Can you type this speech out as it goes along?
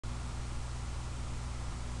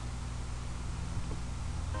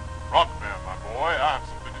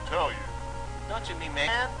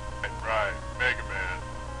Man? Right, Mega Man.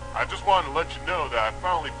 I just wanted to let you know that I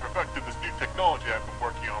finally perfected this new technology I've been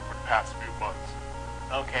working on for the past few months.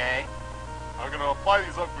 Okay. I'm gonna apply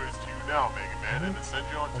these upgrades to you now, Mega Man, and then send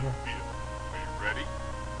you onto the field. Are you ready?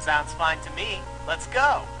 Sounds fine to me. Let's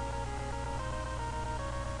go.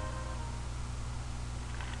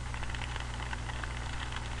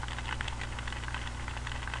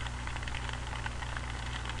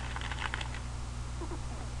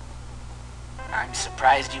 I'm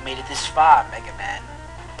surprised you made it this far, Mega Man,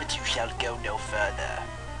 but you shall go no further.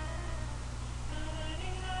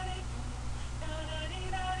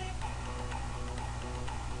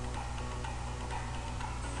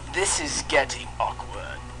 This is getting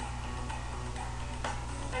awkward.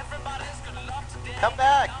 Come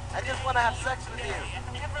back. I just want to have sex with you.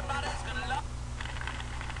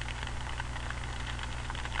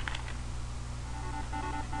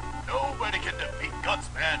 Nobody can defeat Guts,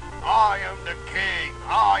 man. I am the king.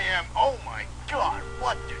 I am... Oh my god,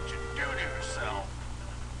 what did you do to yourself?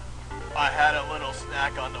 I had a little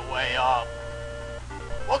snack on the way up.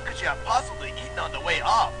 What could you have possibly eaten on the way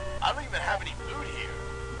up? I don't even have any food here.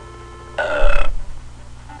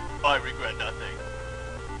 I regret nothing.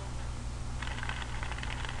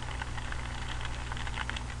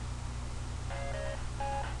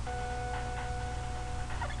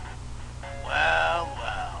 Well,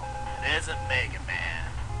 it isn't Mega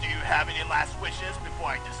Man. Do you have any last wishes before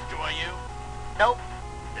I destroy you? Nope.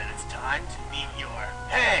 Then it's time to meet your...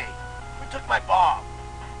 Hey! Who took my bomb?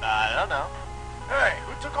 I don't know. Hey,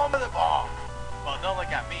 who took all of the bomb? Well, don't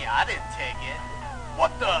look at me. I didn't take it.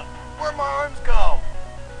 What the... Where'd my arms go?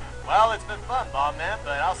 Well, it's been fun, Bomb Man,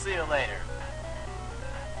 but I'll see you later.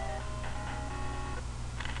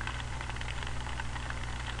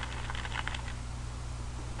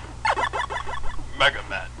 Mega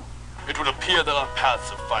Man, it would appear that our paths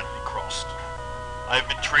have finally crossed. I have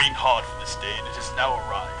been training hard for this day, and it has now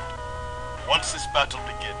arrived. Once this battle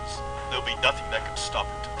begins, there will be nothing that can stop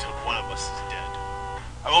it until one of us is dead.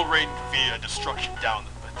 I will rain fear and destruction down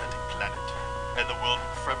the pathetic planet, and the world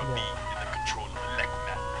will forever be in the control of Elect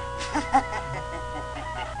Man.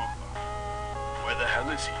 Where the hell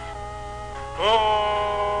is he?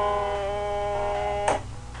 Oh!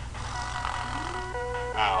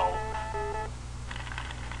 Ow.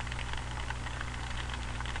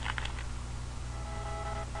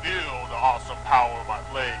 Feel the awesome power of my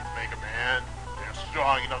blades, Mega Man. They're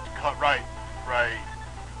strong enough to cut right.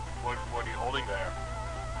 What are you holding there?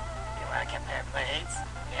 You want to compare blades?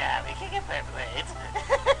 Yeah, we can compare blades.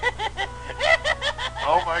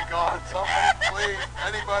 Oh my god, somebody please,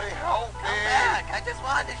 anybody help me! Come back. I just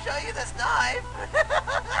wanted to show you this knife.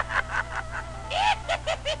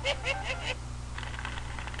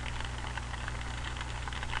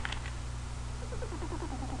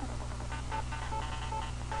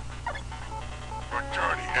 Your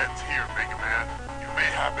journey ends here, Mega Man. You may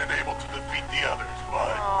have been able to defeat the others,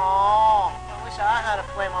 but... Oh, I wish I had a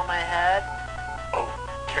flame on my head.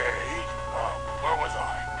 Okay, where was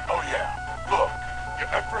I? Oh yeah, look, your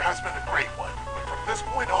effort has been a great one, but from this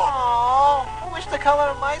point on... Oh, I wish the color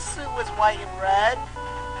of my suit was white and red.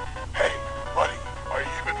 Hey, buddy, are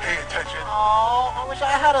you even paying attention? Oh, I wish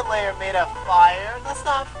I had a layer made of fire. That's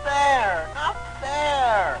not fair. Not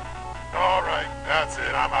fair. Alright, that's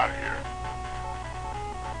it, I'm out of here.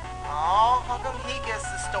 Oh, how come he gets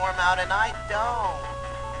to storm out and I don't?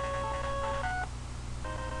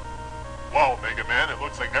 Well, Mega Man, it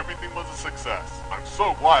looks like everything was a success. I'm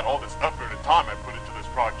so glad all this effort and time I put into this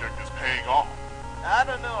project is paying off. I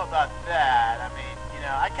don't know about that. I mean,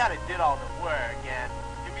 I kind of did all the work, and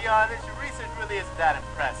to be honest, your research really isn't that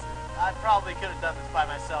impressive. I probably could have done this by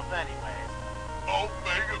myself anyways. Oh,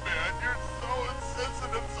 Mega Man, you're so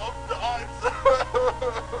insensitive sometimes.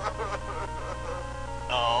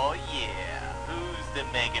 Oh yeah, who's the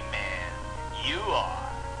Mega Man? You are.